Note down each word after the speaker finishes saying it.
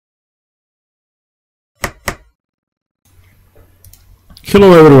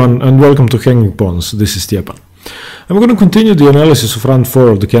Hello everyone and welcome to Hanging Pawns. This is Stjepan. I'm going to continue the analysis of round 4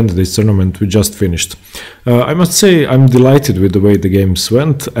 of the candidates tournament we just finished. I must say I'm delighted with the way the games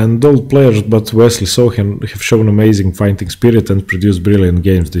went, and all players but Wesley Sohan have shown amazing fighting spirit and produced brilliant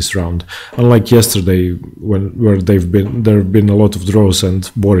games this round, unlike yesterday where there have been a lot of draws and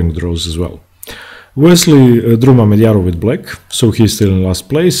boring draws as well. Wesley drew Mamediaro with black, so he's still in last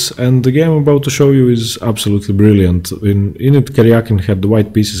place, and the game I'm about to show you is absolutely brilliant. In it, Karjakin had the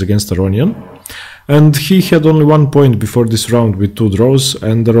white pieces against Aronian, and he had only 1 point before this round with 2 draws,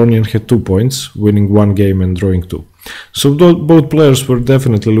 and Aronian had 2 points, winning 1 game and drawing 2. So both players were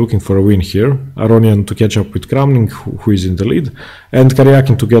definitely looking for a win here, Aronian to catch up with Kramnik, who is in the lead, and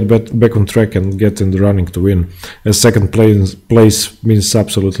Karjakin to get back on track and get in the running to win, as second place means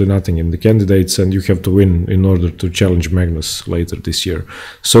absolutely nothing in the candidates, and you have to win in order to challenge Magnus later this year.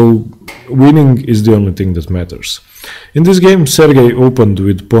 So winning is the only thing that matters. In this game, Sergey opened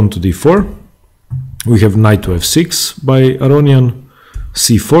with pawn to d4. We have knight to f6 by Aronian,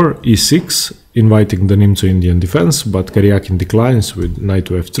 c4, e6, inviting the Nimzo Indian defense, but Karjakin declines with knight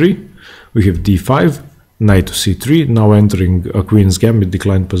to f3. We have d5, knight to c3, now entering a queen's gambit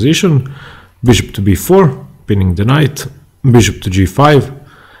declined position, bishop to b4, pinning the knight, bishop to g5,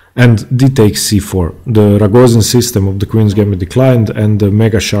 and d takes c4, the Ragozin system of the queen's gambit declined and the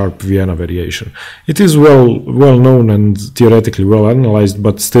mega sharp Vienna variation. It is well known and theoretically well analyzed,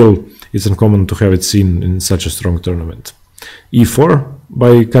 but still it's uncommon to have it seen in such a strong tournament. e4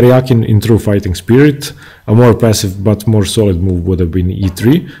 by Karjakin in true fighting spirit. A more passive but more solid move would have been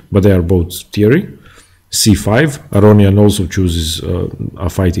e3, but they are both theory. c5, Aronian also chooses a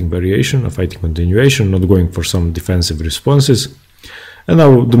fighting variation, a fighting continuation, not going for some defensive responses. And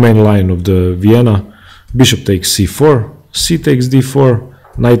now the main line of the Vienna, bishop takes c4, c takes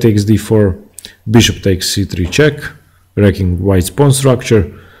d4, knight takes d4, bishop takes c3 check, wrecking white's pawn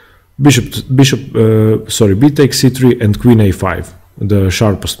structure, b takes c3 and queen a5, the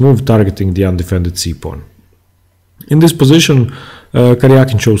sharpest move targeting the undefended c-pawn. In this position,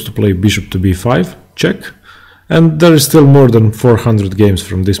 Karjakin chose to play bishop to b5, check, and there is still more than 400 games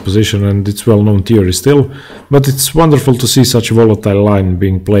from this position, and it's well-known theory still, but it's wonderful to see such a volatile line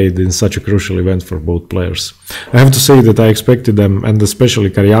being played in such a crucial event for both players. I have to say that I expected them, and especially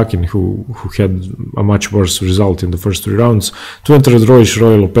Karjakin, who had a much worse result in the first 3 rounds, to enter the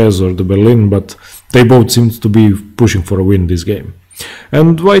Roy Lopez or the Berlin, but they both seemed to be pushing for a win this game.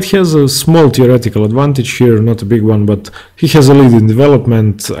 And White has a small theoretical advantage here, not a big one, but he has a lead in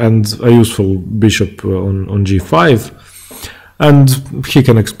development and a useful bishop on g5, and he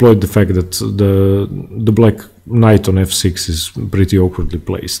can exploit the fact that the black knight on f6 is pretty awkwardly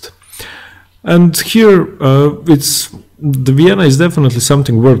placed. And here the Vienna is definitely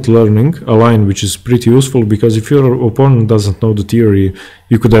something worth learning, a line which is pretty useful, because if your opponent doesn't know the theory,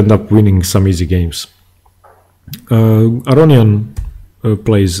 you could end up winning some easy games. Aronian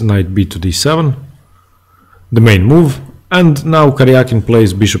plays knight b to d7, the main move, and now Karjakin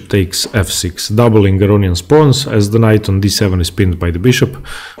plays bishop takes f6, doubling Aronian's pawns as the knight on d7 is pinned by the bishop,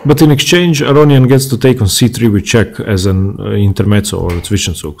 but in exchange Aronian gets to take on c3 with check as an intermezzo or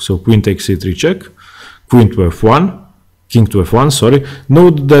Zwischenzug, so queen takes c3 check, queen to f1, king to f1, sorry.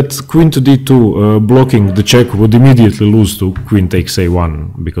 Note that queen to d2 blocking the check would immediately lose to queen takes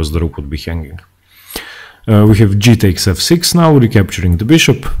a1 because the rook would be hanging. We have g takes f6 now, recapturing the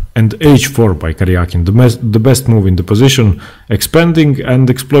bishop, and h4 by Karjakin, the best move in the position, expanding and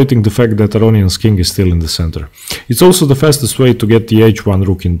exploiting the fact that Aronian's king is still in the center. It's also the fastest way to get the h1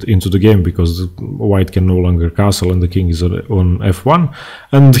 rook into the game, because white can no longer castle and the king is on f1,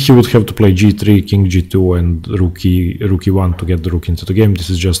 and he would have to play g3, king g2 and rook e1 to get the rook into the game.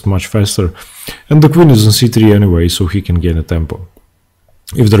 This is just much faster, and the queen is on c3 anyway, so he can gain a tempo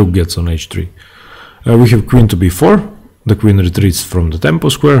if the rook gets on h3. We have queen to b4, the queen retreats from the tempo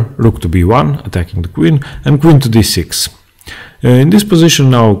square, rook to b1, attacking the queen, and queen to d6. In this position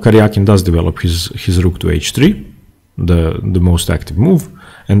now Karjakin does develop his rook to h3, the most active move,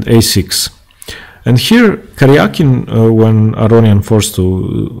 and a6. And here Karjakin, when Aronian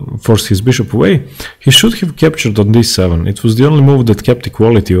forced his bishop away, he should have captured on d7. It was the only move that kept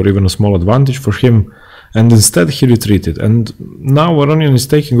equality or even a small advantage for him, and instead he retreated, and now Aronian is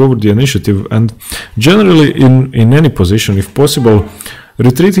taking over the initiative. And generally in any position, if possible,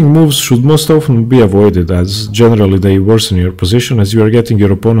 retreating moves should most often be avoided, as generally they worsen your position, as you are getting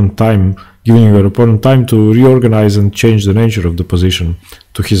your opponent time, giving your opponent time to reorganize and change the nature of the position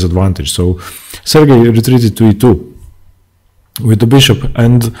to his advantage. So Sergey retreated to e2, with the bishop,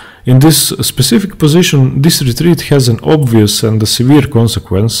 and in this specific position this retreat has an obvious and a severe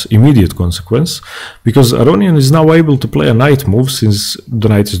consequence, immediate consequence, because Aronian is now able to play a knight move since the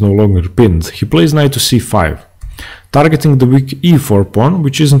knight is no longer pinned. He plays knight to c5, targeting the weak e4 pawn,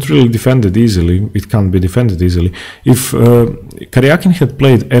 which isn't really defended easily. It can't be defended easily. If Karjakin had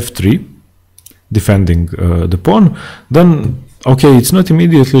played f3, defending the pawn, then okay, it's not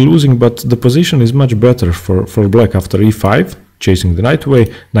immediately losing, but the position is much better for black after e5, chasing the knight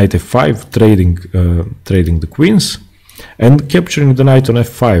away, knight f5, trading the queens, and capturing the knight on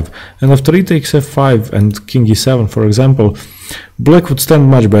f5. And after e takes f5 and king e7, for example, black would stand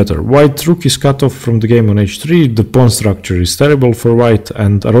much better. White rook is cut off from the game on h3, the pawn structure is terrible for white,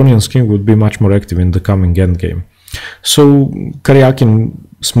 and Aronian's king would be much more active in the coming endgame. So Karjakin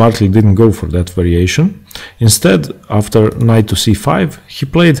smartly didn't go for that variation. Instead, after knight to c5, he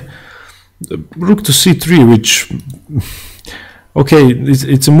played rook to c3, which, okay,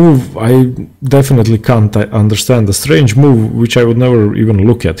 it's a move I definitely can't understand, a strange move which I would never even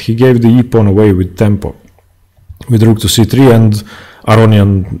look at. He gave the e-pawn away with tempo, with rook to c3, and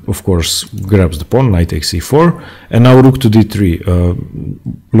Aronian, of course, grabs the pawn, knight takes e4, and now rook to d3,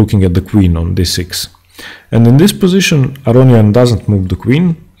 looking at the queen on d6. And in this position, Aronian doesn't move the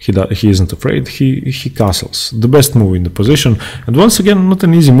queen, he isn't afraid, he castles. The best move in the position, and once again, not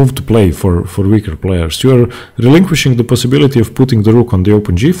an easy move to play for weaker players. You are relinquishing the possibility of putting the rook on the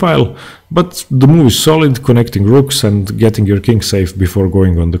open g-file, but the move is solid, connecting rooks and getting your king safe before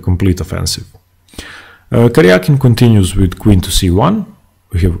going on the complete offensive. Karjakin continues with queen to c1,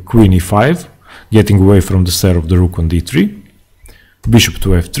 we have queen e5, getting away from the stare of the rook on d3, bishop to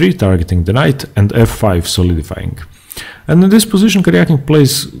f3, targeting the knight, and f5, solidifying. And in this position, Karjakin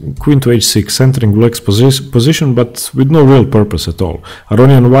plays queen to h6, entering black's position, but with no real purpose at all.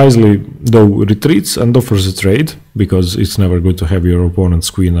 Aronian wisely, though, retreats and offers a trade, because it's never good to have your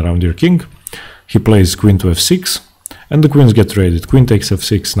opponent's queen around your king. He plays queen to f6, and the queens get traded. Queen takes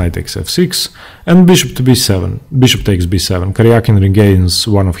f6, knight takes f6, and bishop to b7. Bishop takes b7. Karjakin regains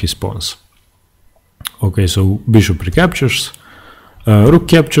one of his pawns. Okay, so bishop recaptures. Rook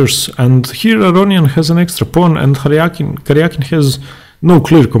captures, and here Aronian has an extra pawn, and Karjakin has no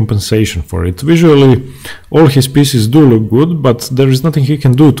clear compensation for it. Visually, all his pieces do look good, but there is nothing he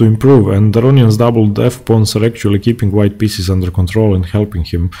can do to improve, and Aronian's doubled f-pawns are actually keeping white pieces under control and helping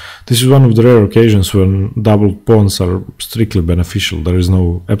him. This is one of the rare occasions when doubled pawns are strictly beneficial. There is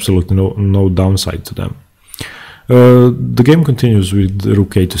absolutely no downside to them. The game continues with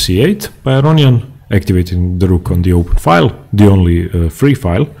rook a to c8 by Aronian, activating the rook on the open file, the only free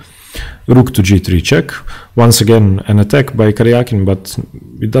file. Rook to g3 check. Once again, an attack by Karjakin, but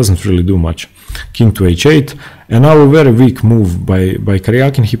it doesn't really do much. King to h8, and now a very weak move by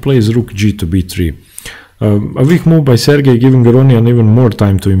Karjakin. He plays rook g to b3. A weak move by Sergey, giving Aronian even more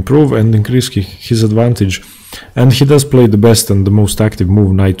time to improve and increase his advantage. And he does play the best and the most active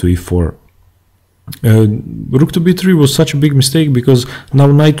move, knight to e4. Rook to b3 was such a big mistake because now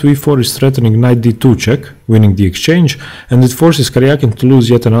knight to e4 is threatening knight d2 check, winning the exchange, and it forces Karjakin to lose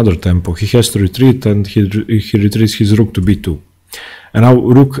yet another tempo. He has to retreat, and he retreats his rook to b2. And now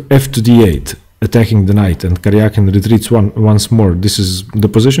rook f to d8, attacking the knight, and Karjakin retreats once more. The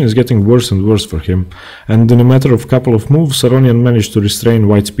position is getting worse and worse for him, and in a matter of couple of moves, Aronian managed to restrain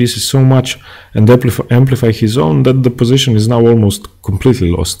white's pieces so much and amplify his own that the position is now almost completely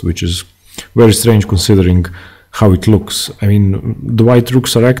lost, which is very strange considering how it looks. I mean, the white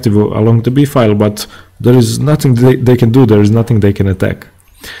rooks are active along the b-file, but there is nothing they can do, there is nothing they can attack.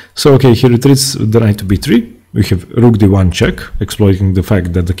 So okay, he retreats the knight to b3. We have rook d1 check, exploiting the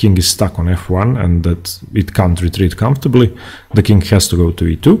fact that the king is stuck on f1 and that it can't retreat comfortably. The king has to go to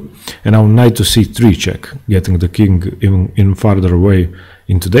e2. And now knight to c3 check, getting the king even farther away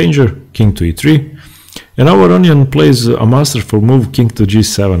into danger. King to e3. And now Aronian plays a masterful move, king to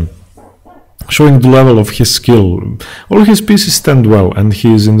g7. Showing the level of his skill. All his pieces stand well, and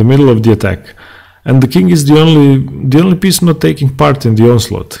he is in the middle of the attack. And the king is the only piece not taking part in the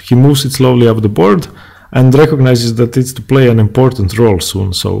onslaught. He moves it slowly up the board and recognizes that it's to play an important role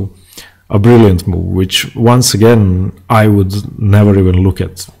soon. So a brilliant move, which once again I would never even look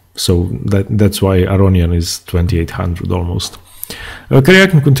at. So that's why Aronian is 2800 almost.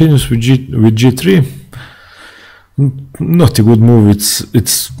 Karjakin continues with G3. Not a good move.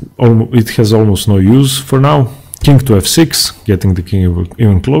 It has almost no use for now. King to f6, getting the king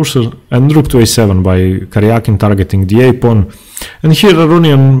even closer, and rook to a7 by Karjakin, targeting the a pawn. And here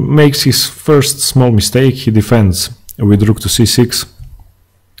Aronian makes his first small mistake. He defends with rook to c6,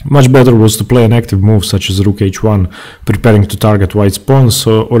 Much better was to play an active move such as rook h1, preparing to target white's pawns,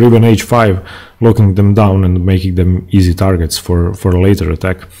 or even h5, locking them down and making them easy targets for a later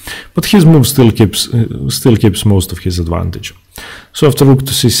attack. But his move still keeps most of his advantage. So after rook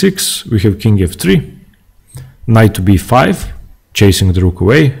to c6, we have king f3, knight to b5, chasing the rook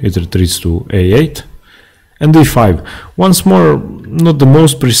away, it retreats to a8, and d5. Once more, not the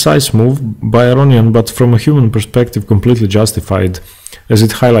most precise move by Aronian, but from a human perspective completely justified, as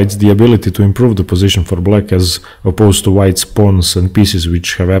it highlights the ability to improve the position for black as opposed to white's pawns and pieces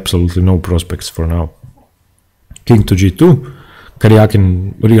which have absolutely no prospects for now. King to g2,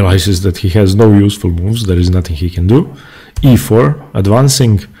 Karjakin realizes that he has no useful moves, there is nothing he can do. e4,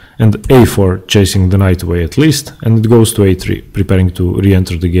 advancing, and a4, chasing the knight away at least, and it goes to a3, preparing to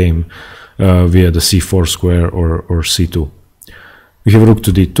re-enter the game via the c4 square or c2. We have rook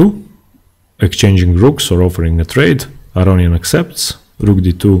to d2, exchanging rooks or offering a trade. Aronian accepts, rook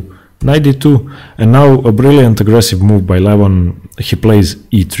d2, knight d2, and now a brilliant aggressive move by Levon, he plays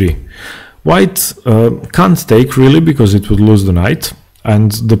e3. White can't take really because it would lose the knight,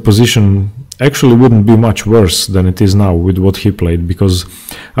 and the position actually wouldn't be much worse than it is now with what he played, because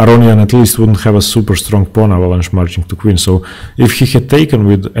Aronian at least wouldn't have a super strong pawn avalanche marching to queen. So if he had taken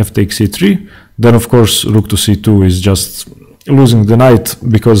with f takes c3, then of course rook to c2 is just losing the knight,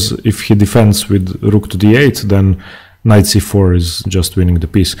 because if he defends with rook to d8, then knight c4 is just winning the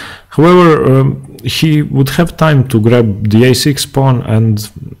piece. However, he would have time to grab the a6 pawn, and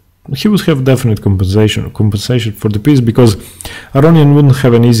he would have definite compensation for the piece, because Aronian wouldn't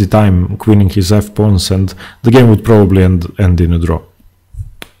have an easy time queening his f pawns, and the game would probably end in a draw.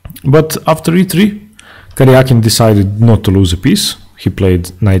 But after e3, Karjakin decided not to lose a piece. He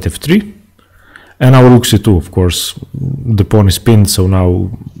played knight f3, and now rook c2. Of course, the pawn is pinned, so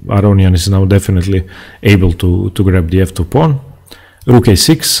now Aronian is now definitely able to grab the f2 pawn. Rook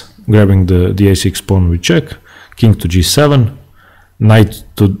a6, grabbing the a6 pawn with check. King to g7, knight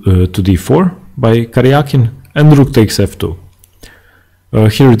to d4 by Karjakin, and rook takes f2.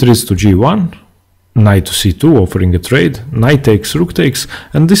 He retreats to g1, knight to c2, offering a trade. Knight takes, rook takes,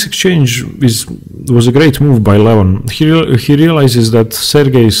 and this exchange was a great move by Levon. He realizes that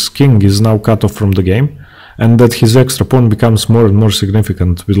Sergey's king is now cut off from the game, and that his extra pawn becomes more and more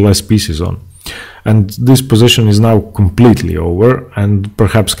significant with less pieces on. And this position is now completely over, and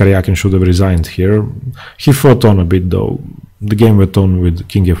perhaps Karjakin should have resigned here. He fought on a bit though. The game went on with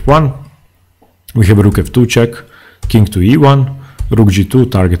king f1. We have rook f2 check, king to e1, rook g2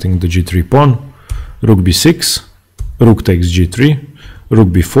 targeting the g3 pawn, rook b6, rook takes g3, rook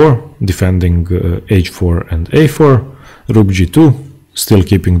b4 defending h4 and a4, rook g2 still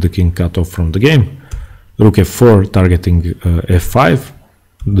keeping the king cut off from the game, rook f4 targeting f5,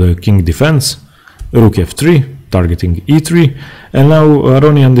 the king defends, rook f3 targeting e3, and now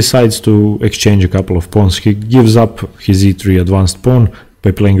Aronian decides to exchange a couple of pawns. He gives up his e3 advanced pawn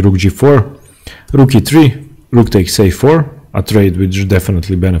by playing rook g4, rook e3, rook takes a4, a trade which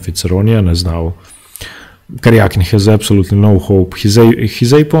definitely benefits Aronian, as now Karjakin has absolutely no hope. His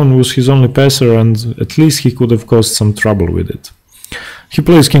a pawn was his only passer, and at least he could have caused some trouble with it. He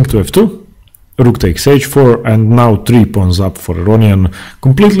plays king to f2, rook takes h4, and now 3 pawns up for Aronian,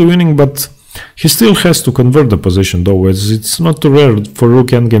 completely winning, but he still has to convert the position though, as it's not too rare for rook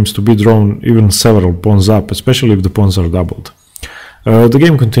endgames to be drawn even several pawns up, especially if the pawns are doubled. The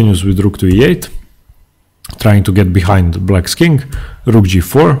game continues with rook to e8, trying to get behind black's king, rook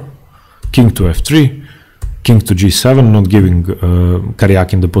g4, king to f3, king to g7, not giving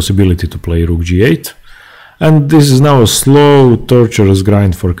Karjakin the possibility to play rook g8. And this is now a slow, torturous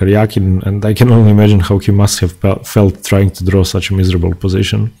grind for Karjakin, and I can only imagine how he must have felt trying to draw such a miserable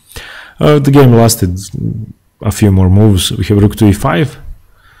position. The game lasted a few more moves. We have rook to e5,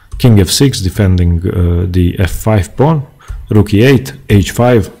 king f6 defending the f5 pawn, rook e8,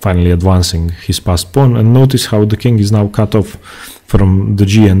 h5, finally advancing his passed pawn, and notice how the king is now cut off from the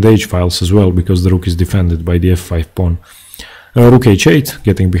g and h files as well, because the rook is defended by the f5 pawn. Rook h8,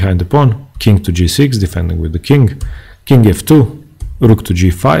 getting behind the pawn, king to g6, defending with the king, king f2, rook to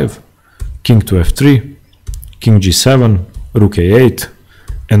g5, king to f3, king g7, rook a8,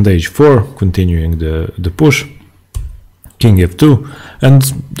 and h4, continuing the push, king f2, and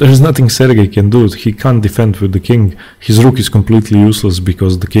there's nothing Sergey can do. He can't defend with the king. His rook is completely useless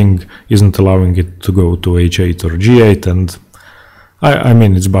because the king isn't allowing it to go to h8 or g8, and I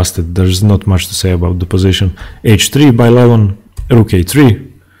mean, it's busted. There's not much to say about the position. h3 by Levon, rook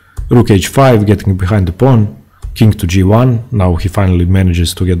a3, rook h5, getting behind the pawn, king to g1, now he finally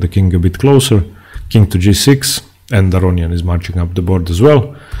manages to get the king a bit closer, king to g6, and Aronian is marching up the board as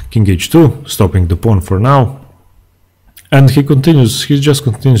well, king h2, stopping the pawn for now, And he just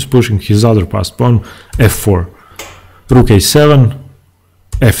continues pushing his other passed pawn, f4, rook a7,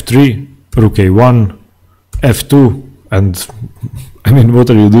 f3, rook a1, f2, and I mean, what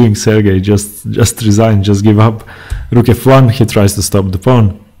are you doing, Sergey? Just resign, just give up. Rook f1, he tries to stop the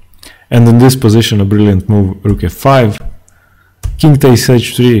pawn. And in this position, a brilliant move, rook f5, king takes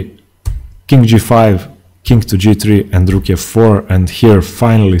h3, king g5, king to g3, and rook f4, and here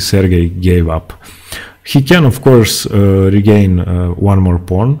finally Sergey gave up. He can, of course, regain one more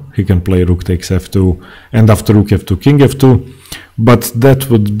pawn. He can play rook takes f2, and after rook f2, king f2, but that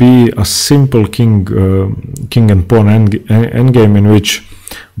would be a simple king and pawn endgame in which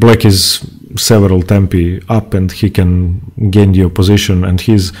black is several tempi up and he can gain the opposition, and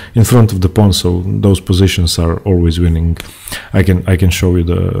he's in front of the pawn, so those positions are always winning. I can show you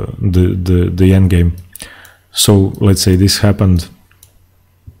the endgame. So let's say this happened.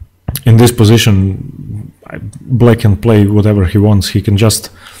 In this position, black can play whatever he wants. He can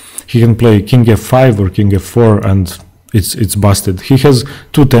play king f5 or king f4, and it's busted. He has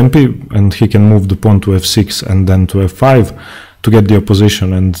two tempi, and he can move the pawn to f6 and then to f5 to get the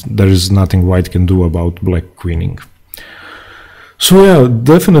opposition, and there is nothing white can do about black queening. So yeah,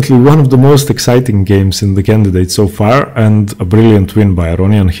 definitely one of the most exciting games in the candidate so far, and a brilliant win by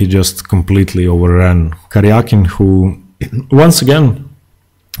Aronian. He just completely overran Karjakin, who once again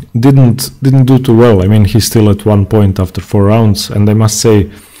didn't do too well. I mean, he's still at 1 point after 4 rounds, and I must say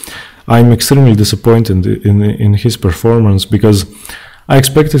I'm extremely disappointed in his performance, because I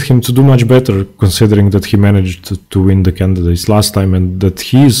expected him to do much better, considering that he managed to win the candidates last time and that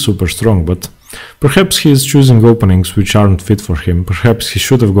he is super strong. But perhaps he is choosing openings which aren't fit for him. Perhaps he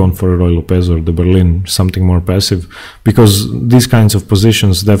should have gone for a Roy Lopez or the Berlin, something more passive, because these kinds of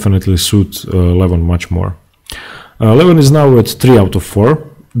positions definitely suit Levon much more. Levon is now at 3 out of 4.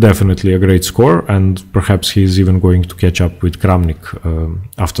 Definitely a great score, and perhaps he is even going to catch up with Kramnik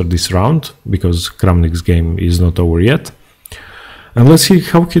after this round, because Kramnik's game is not over yet. And let's see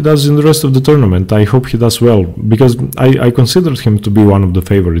how he does in the rest of the tournament. I hope he does well, because I considered him to be one of the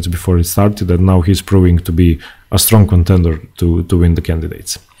favorites before it started, and now he's proving to be a strong contender to win the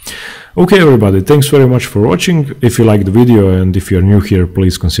candidates. Okay everybody, thanks very much for watching. If you liked the video and if you're new here,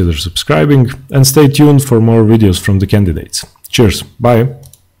 please consider subscribing, and stay tuned for more videos from the candidates. Cheers, bye!